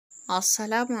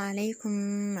Assalamu alaikum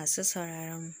masu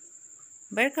sauraron.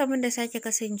 Barkamu da sake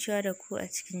kasancewa da ku a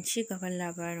cikin cigaban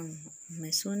labarin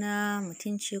mai suna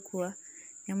Mutum kuwa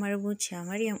na marubuciya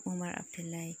Maryam Umar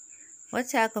Abdullahi,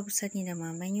 wacce aka fi sani da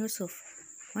Maman Yusuf,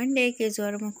 wanda yake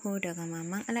zuwar muku daga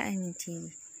Maman Al'amin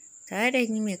TV, tare da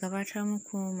ni mai gabatar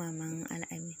muku Maman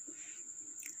Al'amin.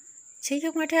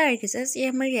 Cikin wata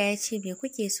hargitsatsiyar murya ya ce, "Me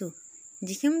kuke so?"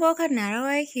 Jikin bokan na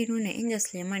rawa yake nuna inda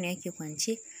Suleiman yake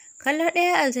kwance. Kallo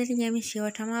ɗaya aljanin ya mishi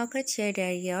wata mahaukaciyar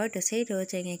dariya wadda sai da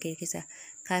wajen ya girgiza,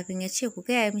 kafin ya ce, "Ku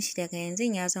gaya mishi daga yanzu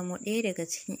ya zamo ɗaya daga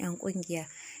cikin 'yan ƙungiya.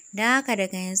 Don haka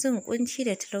daga yanzu ƙunci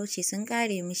da talauci sun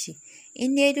ƙare mishi.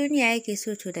 In dai duniya yake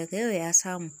so to daga yau ya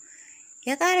samu."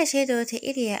 Ya ƙara shaida wata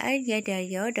iriyar arniyar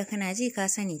dariya wadda kana ji ka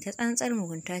sani ta tsantsar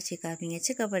mugunta ce, kafin ya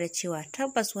ci gaba da cewa,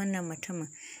 "Tabbas wannan mutumin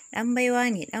ɗan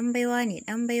baiwa ne, ɗan baiwa ne,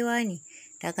 ɗan baiwa ne."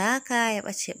 Daga haka ya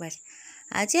ɓace ɓat.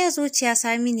 A jiya zuciya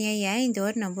Saminu yayin da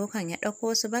wannan bokan ya ɗauko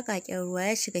wasu baƙaƙen ruwa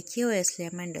ya shiga kewaye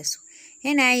Suleiman da su.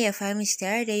 Yana yayyafa mishi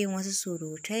tare da yin wasu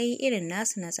surutai irin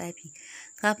nasu na tsafi.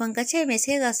 Kafin ka ce mai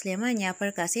sai ga Suleiman ya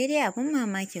farka, sai dai abin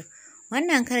mamakin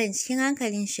wannan karin cikin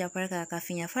hankalin shi ya farka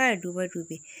kafin ya fara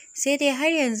dube-dube. Sai dai har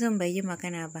yanzu bai yi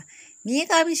magana ba.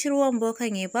 Miƙa mishi ruwan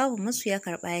bokan ya babu musu ya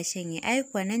karɓa ya shanye, ai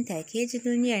kuwa nan take ji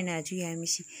duniyar na juya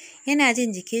mishi. Yana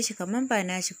jin jikin shi kamar ba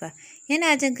nashi ba.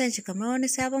 Yana jin kanshi kamar wani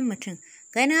sabon mutum.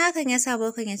 Ganin hakan ya sa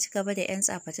bokan ya ci gaba da 'yan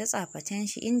tsaface-tsafacen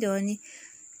shi, inda wani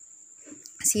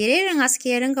siririn haske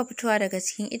ya ringa fitowa daga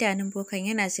cikin idanun bokan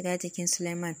yana shiga jikin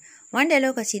Suleiman, wanda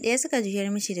lokaci ɗaya suka juyar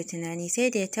mishi da tunani, sai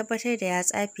da ya tabbatar da ya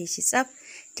tsafe shi tsaf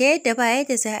ta yadda ba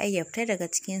yadda za a iya fita daga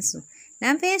cikinsu.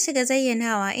 Nan fa ya shiga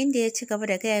zayyanawa, inda ya ci gaba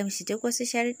da gaya mishi duk wasu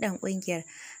sharuɗan ƙungiyar,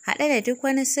 haɗe da duk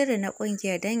wani sirri na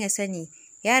ƙungiyar don ya sani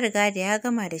ya riga da ya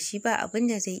gama da shi, ba abin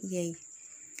da zai iya yi.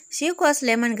 Shi kuwa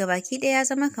Suleiman gabaki ɗaya ya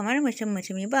zama kamar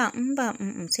mutum-mutumi, ba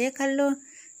sai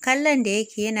kallon da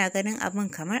yake yana ganin abin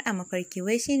kamar a mafarki,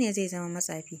 wai shine zai zama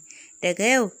matsafi. Daga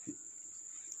yau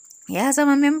ya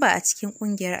zama memba a cikin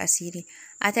ƙungiyar asiri.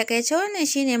 A takaice wannan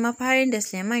shine mafarin da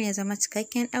Suleiman ya zama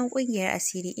cikakken ɗan ƙungiyar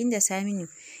asiri, inda Saminu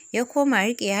ya koma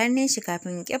riƙe hannun shi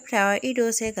kafin ƙyaftawar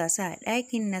ido sai ga su a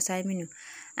ɗakin na Saminu.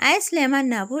 Ai Suleiman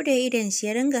na buɗe idon shi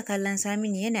ya ringa kallon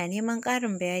Saminu yana neman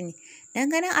ƙarin bayani. Dan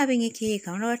ganin abin yake yi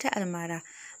kamar wata almara.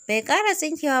 Bai ƙara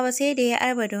tsinkewa ba sai da ya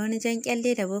arba da wani jan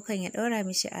ƙyalle da bokan ya ɗaura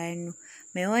mishi a hannu.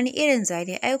 Mai wani irin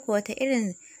zane, aiko wata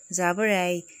irin zabura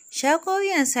yayi. Shako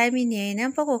wuyan Saminu yayi,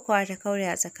 nan fa kokawa ta kaure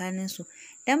a tsakaninsu.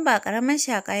 Dan ba ƙaramin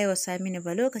shaƙa yayi wa Saminu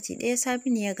ba, lokaci ɗaya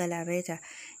Saminu ya galabaita.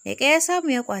 Da ƙyar ya samu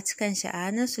ya ƙwaci kanshi a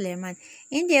hannun Suleiman,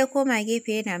 inda ya koma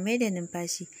gefe yana mai da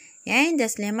numfashi. Yayin da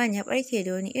Suleiman ya ɓarke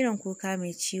da wani irin kuka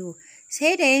mai ciwo.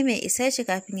 Sai da ya mai isar shi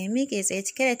kafin ya miƙe tsaye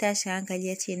cike da tashin hankali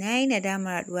ya ce, "Na yi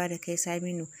nadamar haɗuwa da kai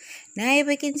Saminu. Na yi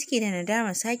baƙin ciki da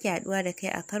nadamar sake haɗuwa da kai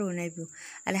a karo na biyu.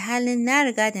 Alhalin na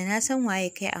riga da na san waye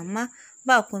kai, amma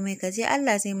ba komai, ka je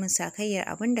Allah zai min sakayyar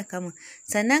abin da ka min.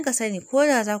 Sannan ka sani ko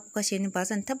da za ku kashe ni ba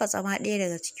zan taɓa zama ɗaya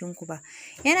daga cikinku ba."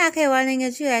 Yana kaiwa nan ya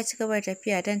juya ya ci gaba da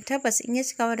tafiya, don tabbas in ya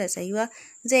ci gaba da tsayuwa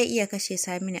zai iya kashe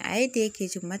Saminu a yadda yake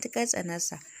jin matuƙar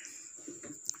tsanarsa.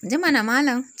 "Jimana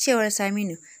malam," cewar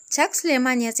Saminu. Chuck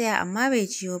Suleiman ya tsaya amma bai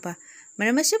jiyo ba.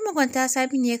 Murmushin mugunta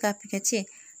Saminu ya kafin ya ce,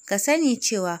 "Ka sani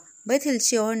cewa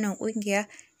batulcewa wannan ƙungiya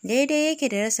daidai yake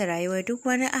da rasa rayuwar duk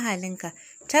wani ahalinka.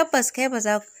 Tabbas kai ba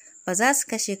za su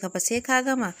kashe ka ba sai ka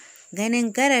gama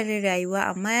ganin gararin rayuwa,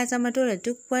 amma ya zama dole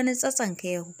duk wani tsatsanka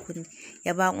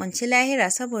ya baƙunci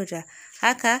lahira. Saboda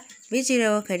haka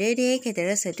bijirewarka daidai yake da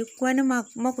rasa duk wani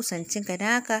makusancinka. Don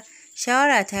haka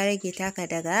shawara ta rage taka."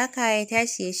 Daga haka ya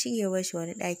tashi ya shige shi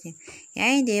wani ɗakin.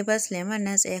 Yayin da ya bar Suleiman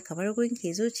nan tsaye kamar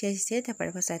gunki, zuciyar shi sai ta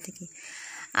farfasa take.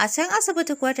 A can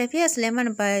asibiti kuwa tafiyar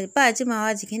Suleiman ba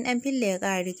jimawa jikin ɗan fille ya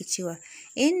ƙara rikicewa,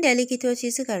 inda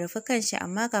likitoci suka rufe kanshi,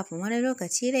 amma kafin wani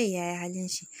lokaci rai ya yi halin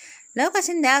shi.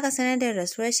 Lokacin da aka sanar da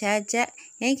rasuwar shi, Hajja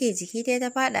yanke jiki ta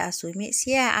faɗa a sume,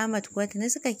 Siya Ahmad kuwa tuni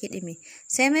suka kiɗime,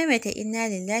 sai maimaita inna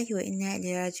lillahi wa inna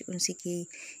ilaihi raji'un suke yi,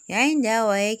 yayin da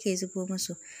hawaye yake zubo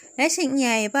musu. Rashin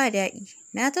iyaye ba daɗi,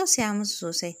 na tausaya musu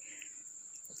sosai.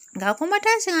 Ga kuma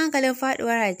tashin hankalin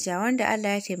faɗuwar Hajja, wanda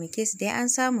Allah ya taimake su dai an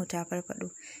samu ta farfaɗo.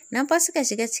 Nan fa suka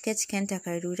shiga cike-ciken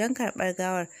takardu don karɓar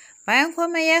gawar. Bayan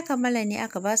komai ya kammala ne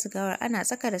aka ba su gawar, ana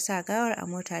tsaka da sa gawar a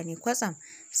mota ne kwatsam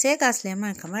sai ga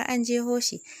Suleiman kamar an jeho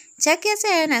shi. Chuck ya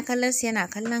tsaya yana kallon su yana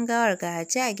kallon gawar, ga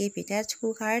Hajja a gefe ta ci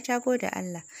kuka har ta gode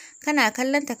Allah. Kana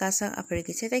kallon ta kasan a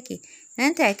firgice take.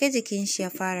 Nan take jikin shi ya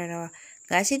fara rawa.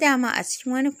 Gashi dama a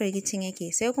cikin wani firgicin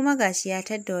yake, sai kuma gashi ya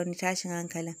tadda wani tashin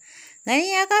hankalin. Gani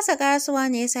ya kasa karasuwa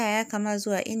ne yasa ya kama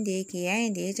zuwa inda yake,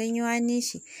 yayin da ya janyo hannun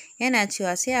shi yana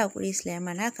cewa, "Sai hakuri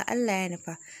Suleiman, haka Allah ya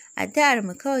nufa. Addu'ar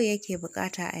mu kawai yake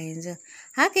bukata a yanzu."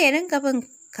 Haka ya rinka bin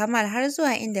Kamal har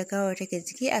zuwa inda gawar take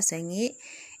jiki a sanye.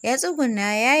 Ya tsuguna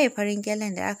ya yaye farin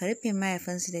gyalen da aka rufe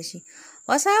mahaifinsu da shi.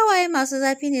 Wasu hawaye masu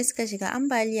zafi ne suka shiga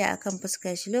ambaliya a kan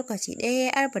fuskar shi lokaci ɗaya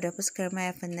ya arba da fuskar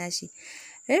mahaifin nashi.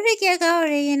 Rirriƙe gawar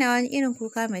yana wani irin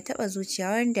kuka mai taɓa zuciya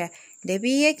wanda da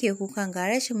biyu yake kukan ga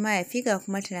rashin mahaifi ga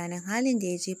kuma tunanin halin da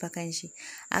ya jefa kanshi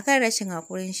a kan rashin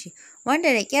haƙurin shi,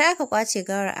 wanda da ƙyar aka ƙwace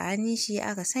gawar a hannun shi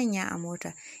aka sanya a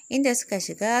mota, inda suka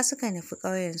shiga suka nufi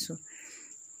ƙauyensu.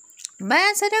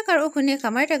 Bayan sadakar uku ne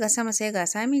kamar daga sama sai ga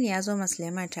Saminu ya zo ma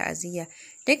Suleiman ta'aziyya.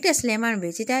 Duk da Suleiman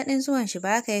bai ji daɗin zuwan shi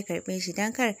ba aka ya karɓe shi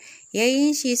don kar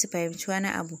yayin shi su fahimci wani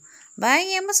abu. Bayan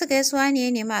ya musu gaisuwa ne ya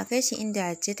nemi a kai shi inda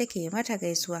Hajji take mata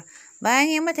gaisuwa. Bayan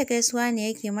ya mata gaisuwa ne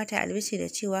yake mata albishi da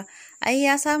cewa ai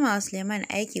ya sama wa Suleiman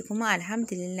aiki kuma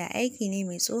alhamdulillah aiki ne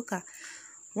mai tsoka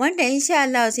wanda insha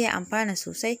Allah zai amfana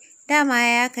sosai. Dama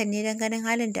ya hakan ne don ganin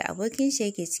halin da abokin shi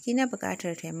yake ciki na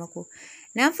buƙatar taimako.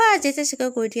 Nan fa Hajji ta shiga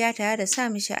godiya tare da sa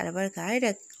mishi albarka har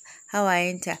da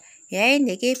hawayenta. Yayin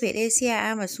da gefe ɗaya sai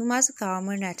Ahmad su ma suka kawo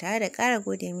murna tare da ƙara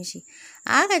gode mishi.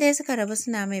 A haka dai suka rabu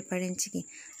suna mai farin ciki.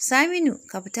 Saminu,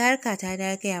 ka fita harka ta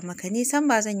da gaya maka ni san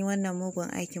ba zan yi wannan mugun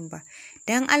aikin ba.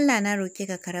 Don Allah na roke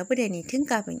ka rabu da ni tun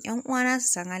kafin ƴan uwana su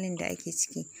san halin da ake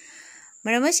ciki.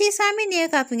 Murmushi Saminu ya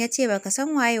kafin ya ce baka san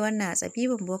waye wannan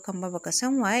hatsabibin bokan ba, baka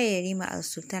san waye Yarima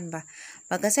al-Sultan ba,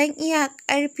 baka san iya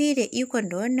ƙarfi da ikon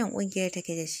da wannan ƙungiyar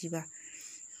take da shi ba.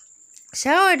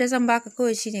 Shawarar da zan baka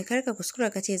kawai shine kar ka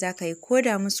kuskura ka ce za ka yi ko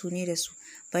da musu ne da su.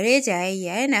 Bare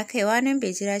jayayya yana kaiwa nan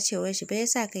bai jira cewar shi ba ya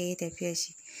sa kai ya tafiyar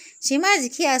shi. Shi ma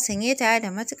jiki a sanye tare da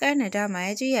matuƙar nadama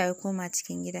ya juya ya koma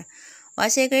cikin gida.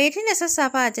 Washe gari tun da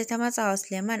sassafe Hajji ta matsa wa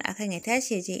Suleiman akan ya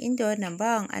tashi ya je inda wannan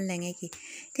bawan Allah yake.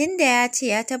 Tunda ya ce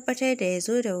ya tabbatar da ya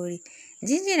zo da wuri.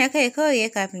 Jinjina kai kawai ya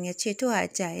kafin ya ce to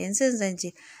Hajja yanzu zan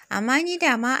je. Amma ni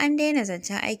da ma an daina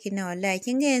zancen aikin nan wallahi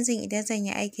kin ga yanzu idan zan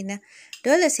yi aikin nan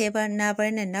dole sai na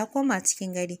bar nan na koma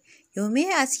cikin gari. Yau me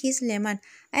a ciki Suleiman?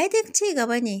 Ai duk ci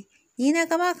gaba ne. Ni na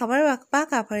gama kamar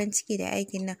baka farin ciki da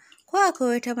aikin nan. Ko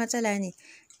akwai wata matsala ne?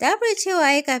 Dabir cewa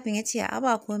ai kafin ya ce a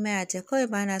ba komai Hajja kawai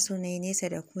ba na so na yi nesa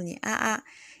da ku ne. A'a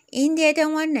in dai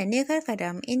dan wannan ne kar ka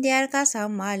damu in dai har ka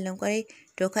samu muhallin kwarai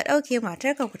to ka ɗauke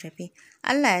matarka ku tafi.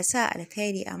 Allah ya sa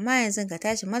alkhairi amma yanzu ka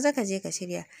tashi maza ka je ka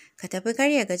shirya ka tafi kar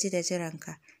ya gaji da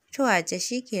jiranka. To Hajja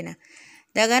shikenan.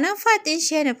 Daga nan Fat ɗin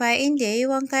shi ya nufa inda ya yi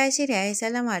wanka ya shirya ya yi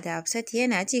salama da Hafsat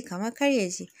yana ji kamar kar ya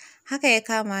ji. Haka ya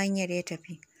kama hanyar ya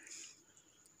tafi.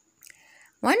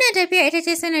 Wannan tafiya ita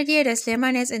ce sanadiyar da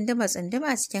Suleiman ya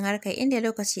tsunduma cikin harkar inda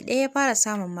lokaci ɗaya ya fara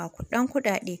samun makudan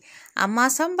kuɗaɗe amma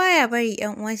san baya bari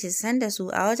ƴan uwan shi su san da su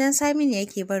a wajen Saminu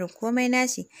yake barin komai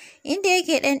nashi inda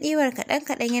yake ɗan ɗibar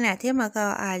kaɗan yana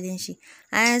taimakawa a halin shi.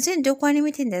 A yanzu duk wani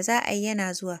mitin da za a yi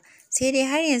yana zuwa sai dai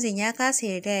har yanzu ya kasa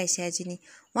yarda ya sha jini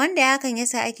wanda hakan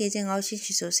yasa ake jin haushin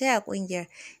shi sosai a ƙungiyar.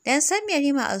 Dan san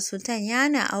Yarima al-Sultan ya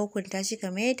hana a hukunta shi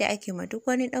kamar yadda ake ma duk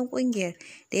wani ɗan ƙungiyar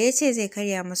da ya ce zai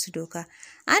karya musu doka.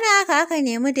 Ana haka aka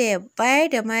nemi da ya bayar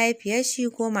da mahaifiyar shi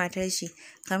ko matar shi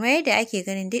kamar yadda ake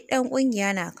ganin duk ɗan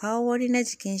ƙungiya na kawo wani na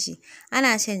jikin shi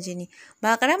ana shan jini.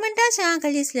 Ba ƙaramin tashin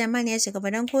hankali Suleiman ya shiga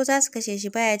ba dan ko za su kashe shi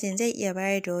baya jin zai iya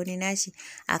bayar da wani nashi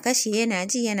a kashe yana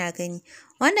ji yana gani.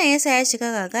 Wannan yasa ya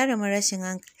shiga gagarumin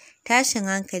tashin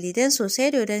hankali don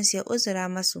sosai dodonsu ya uzura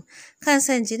masu kan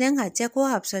son jinin Hajja ko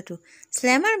Hafsatu.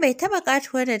 Suleiman bai taɓa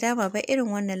ƙatuwar da dama ba irin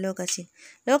wannan lokacin.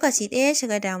 Lokaci ɗaya ya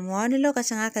shiga damuwa wani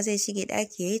lokacin haka zai shige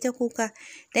ɗaki ya yi ta kuka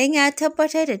don ya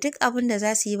tabbatar da duk abin da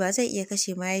za su yi ba zai iya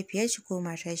kashe mahaifiyar shi ko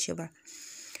matar shi ba.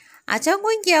 A can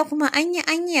ƙungiya kuma an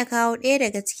yi ya kawo ɗaya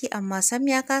daga ciki amma sam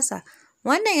ya kasa.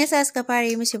 Wannan yasa suka fara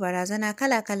yi mishi barazana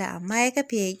kala-kala amma ya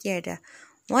kafe ya ƙi yarda.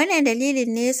 Wannan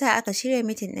dalilin ne yasa aka shirya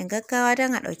mitin ɗin gaggawa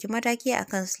don a ɗauki mataki a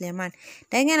kan Suleiman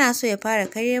don yana so ya fara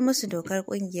karyar musu dokar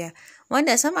ƙungiya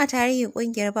wanda sam a tarihin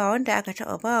ƙungiyar ba wanda aka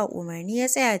taɓa ba wa umarni ya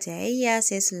tsaya jayayya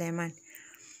sai Suleiman.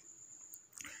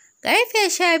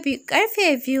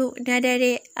 Ƙarfe 2 na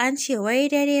dare an ce wai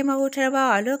dare mahutar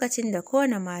bawa lokacin da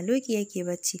kowane mahaluki yake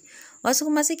bacci. Wasu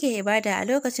kuma suke ibada a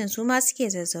lokacin su ma suke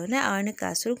zazzaune a wani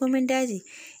kasurgumin daji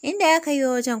inda aka yi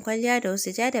wa wajen kwalliya da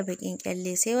wasu ja da baƙin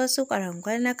ƙyalle sai wasu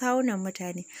ƙwarangwal na kawunan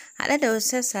mutane haɗe da wasu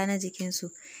sassa na jikinsu.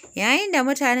 Yayin da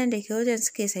mutanen da ke wajen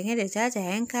suke sanye da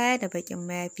jajayen kaya da baƙin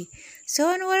mayafi. Sai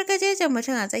wani wargajejen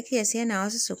mutum a tsakiyarsu yana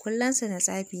wasu sukullansa na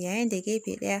tsafi yayin da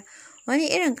gefe ɗaya wani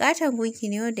irin ƙaton gunki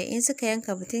ne wanda in suka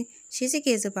yanka mutum shi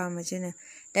suke zuba ma jinin.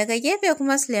 Daga gefe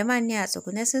kuma Suleiman ne a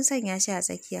tsugune sun sanya shi a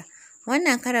tsakiya.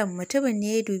 Wannan karan mutumin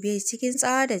ne ya dube shi cikin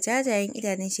tsawa da jajayen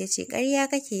idanun shi ya ce ƙarya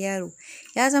kake yaro,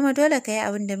 ya zama dole ka yi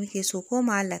abin da muke so ko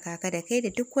mu hallaka ka da kai da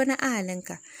duk wani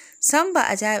ahalinka. San ba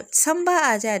a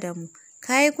ja da mu,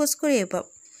 ka yi kuskure ba.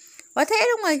 Wata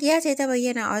irin walƙiya ce ta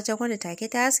bayyana a wajen wanda take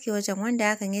ta haske wajen, wanda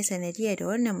hakan ya sanadiyar da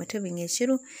wannan mutumin ya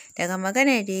shiru daga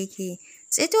maganar da yake yi.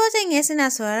 Tsit wajen ya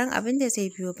suna sauraron abin da zai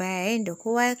biyo baya, yayin da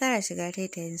kowa ya kara shiga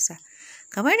taitayinsa.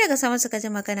 Kamar daga sama suka ji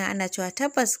magana ana cewa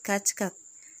tabbas ka cika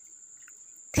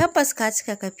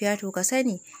kafiya, to ka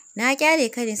sani na kyale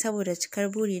ka ne saboda cikar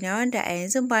burina, wanda a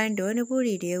yanzu bayan da wani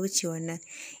buri da ya wuce wannan.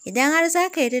 Idan har za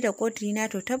ka yarda da ƙudurina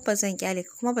to tabbas zan kyale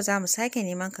ka, kuma ba za mu sake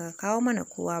neman ka kawo mana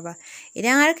kowa ba.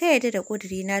 Idan har ka yarda da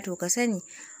ƙudurina to ka sani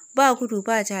ba gudu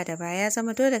ba ja da baya, ya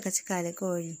zama dole ka cika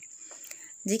alƙawari.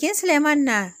 Jikin Suleiman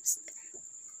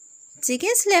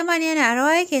yana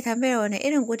rawa, yake tambayar wani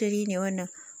irin ƙuduri ne wannan.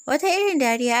 Wata irin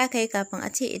dariya aka yi kafin a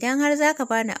ce idan har za ka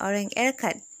bani auren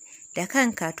 'yarka da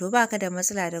kanka to baka da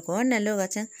matsala, daga wannan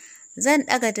lokacin zan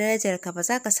ɗaga darajarka, ba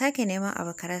za ka sake neman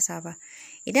abu ka rasa ba.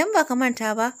 Idan baka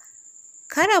manta ba,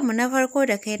 karanmu na farko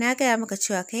da kai na gaya maka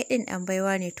cewa kai ɗin ɗan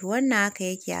baiwa ne, to wannan haka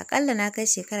yake. Aƙalla na kai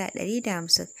shekara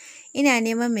 150 ina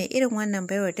neman mai irin wannan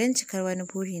baiwar don cikar wani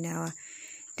buri nawa.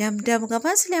 Damdam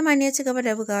gaban Suleiman ya ci gaba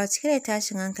da bugawa cike da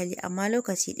tashin hankali, amma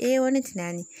lokaci ɗaya wani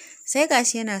tunani sai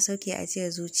gashi yana sauke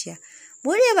ajiyar zuciya.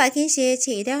 Bude bakin shi ya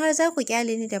ce, idan har za ku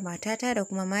kyale ni da matata da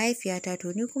kuma mahaifiyata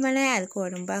to ni kuma na yi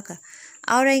alkawarin baka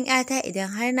auren 'yata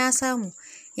idan har na samu.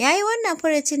 Ya yi wannan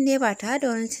furucin ne ba tare da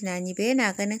wani tunani ba,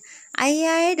 yana ganin ai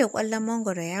yayi da ƙwallon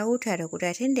mangwaro ya huta da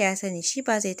guda, tunda ya sani shi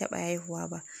ba zai taɓa haihuwa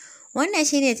ba. Wannan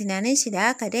shi ne tunanin shi, da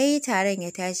haka dai taron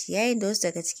ya tashi, yayin da wasu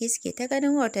daga ciki suke ta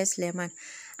ganin wautar Suleiman,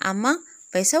 amma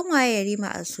bai san waye Yarima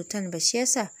Al-Sultan ba, shi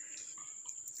yasa.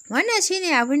 Wannan shi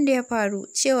ne abin da ya faru,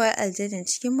 cewar aljanin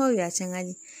cikin mawuyacin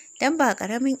hali, don ba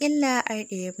ƙaramin illa a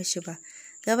ya mishi ba.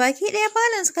 Gabaki ɗaya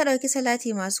falon suka ɗauki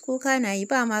salati masu kuka na yi,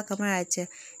 ba ma kamar Hajja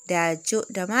da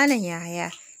Malam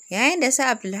Yahaya, yayin da su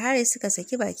Abdulharis suka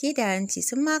saki baki da hanci,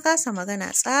 sun ma kasa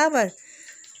magana tsabar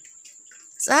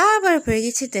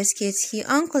firgicin da suke ciki.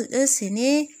 Uncle ɗinsu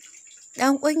ne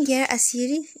ɗan ƙungiyar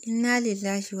asiri, inna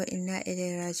lillahi wa inna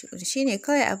ilaihi raji'un, shine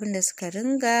kawai abin da suka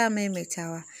ringa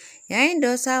maimaitawa, yayin da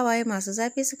wasu hawaye masu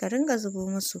zafi suka ringa zubo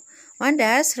musu, wanda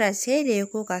Hasrat sai da ya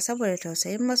koka saboda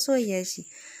tausayin masoyiyar shi.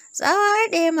 Tsawa har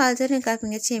ɗaya maljanin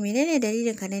kafin ya ce, menene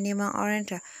dalilin ka na neman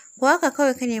aurenta, ko haka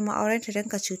kawai ka nemi aurenta don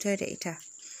ka cutar da ita?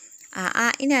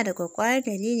 A'a, ina da ƙwaƙƙwarar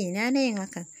dalili na yin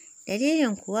hakan.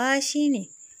 Dalilin kuwa shine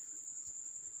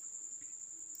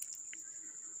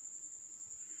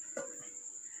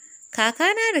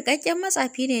kakana rikakken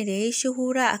matsafi ne da ya yi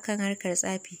shuhura akan harkar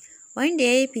tsafi, wanda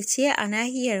ya yi fice a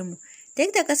nahiyarmu.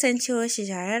 Duk da kasancewar shi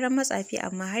shahararren matsafi,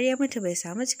 amma har ya mutu bai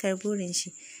samu cikar burin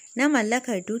shi na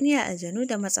mallakar duniya aljanu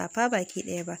da matsafa baki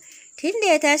ɗaya ba. Tun da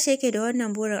ya tashi yake da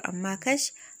wannan burin, amma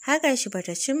kash harkar shi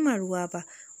bata cimma ruwa ba.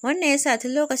 Wannan yasa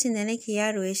tun lokacin da nake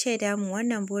yaro ya shaida min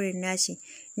wannan burin nashi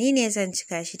ni ne zan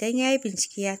cika shi, don ya yi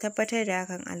bincike ya tabbatar da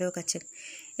hakan a lokacin.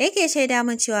 Yake shaida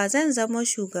min cewa zan zamo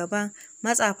shugaban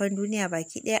matsafan duniya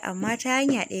baki ɗaya, amma ta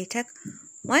hanya ɗaya tak.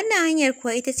 Wannan hanyar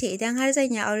kuwa ita ce idan har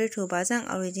zan yi aure to ba zan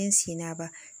aure jinsi na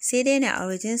ba, sai dai na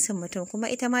aure jinsin mutum, kuma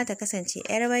ita ma ta kasance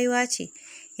 'yar baiwa ce.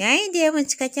 Yayin da ya min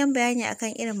cikakken bayani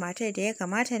akan irin matar da ya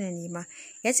kamata na nema,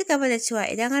 ya ci gaba da cewa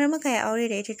idan har muka yi aure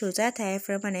da ita to za ta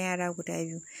haifar mana yara guda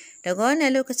 2. Daga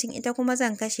wannan lokacin ita kuma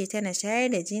zan kashe ta na shayar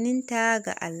da jininta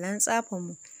ga allon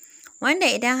tsafinmu, wanda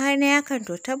idan har na yakan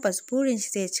to tabbas burin shi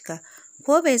zai cika.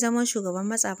 Ko bai zama shugaban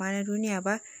matsafa na duniya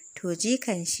ba, to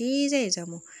jikan shi zai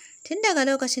zamo. Tun daga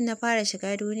lokacin na fara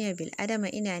shiga duniyar bil'adama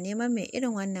ina neman mai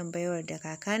irin wannan baiwar da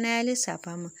kakana ya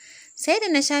lissafa min. Sai da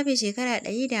na shafe shekara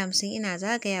 150 ina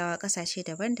zagayawa ƙasashe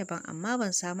daban-daban, amma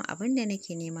ban samu abin da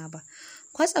nake nema ba.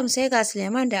 Kwatsam sai ga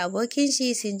Suleiman da abokin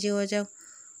shi sun je wajen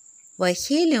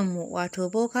wakilinmu, wato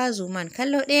Boka Zuman.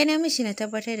 Kallo ɗaya na mishi na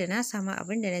tabbatar da na samu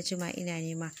abin da na jima ina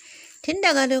nema. Tun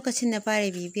daga lokacin na fara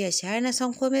bibiyar shi har na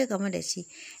san komai game da shi.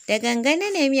 Da gangan na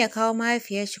nemi ya kawo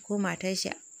mahaifiyar shi ko matar shi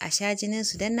a sha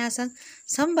jininsu, don na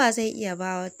san ba zai iya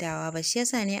dawa ba, shi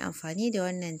yasa na yi amfani da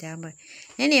wannan damar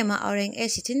na nemi auren 'yar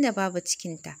shi tunda babu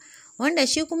cikinta, wanda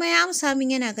shi kuma ya amsa min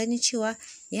yana ganin cewa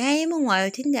ya yi min wayo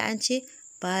tunda an ce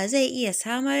ba zai iya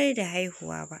samar da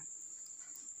haihuwa ba.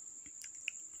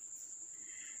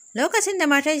 Lokacin da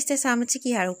matar shi ta samu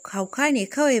ciki hauka ne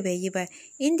kawai bai yi ba,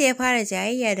 inda ya fara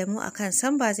jayayya da mu akan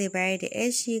san ba zai bayar da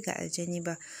 'yar shi ga aljani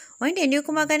ba, wanda ni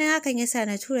kuma ganin hakan yasa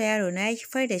na tura yaro na ya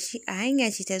kifar da shi a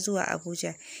hanyar shi ta zuwa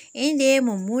Abuja, inda ya yi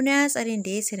mummuna hatsarin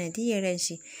da ya sanadiyyar ran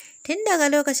shi. Tun daga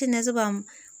lokacin na zuba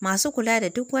masu kula da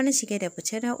duk wani shige da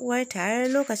fice na uwar har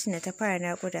lokacin da ta fara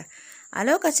naƙuda. A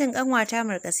lokacin ƙanwata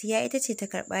Markasiya ita ce ta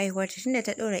karɓa haihuwarta, tunda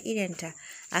ta ɗora idonta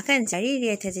akan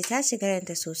jaririyar ta ji ta shiga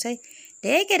ranta sosai. Da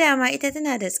yake dama ita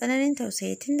tana da tsananin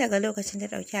tausayi, tun daga lokacin ta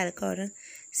ɗauki alƙawarin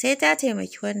sai ta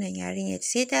taimaki wannan yarinyar,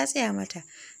 sai ta tsaya mata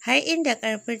har inda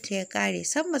ƙarfinta ya ƙare,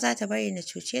 san ba za ta bari na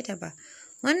cuce ta ba.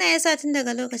 Wannan ya sa tun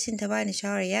daga lokacin ta bani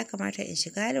shawarar ya kamata in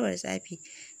shiga halwar tsafi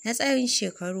na tsawon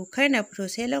shekaru, kar na fito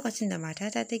sai lokacin da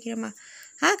matata ta girma.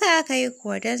 Haka aka yi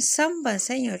kuwa, don sam ban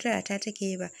san yaudara ta take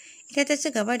yi ba. Ita ta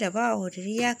ci gaba da ba wa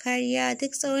Huduriya kariya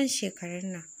duk tsawon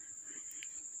shekarun nan.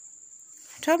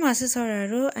 To masu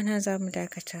sauraro, a nan za mu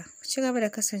dakata. Ku ci gaba da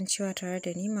kasancewa tare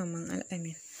da ni Maman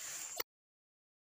Al'amin.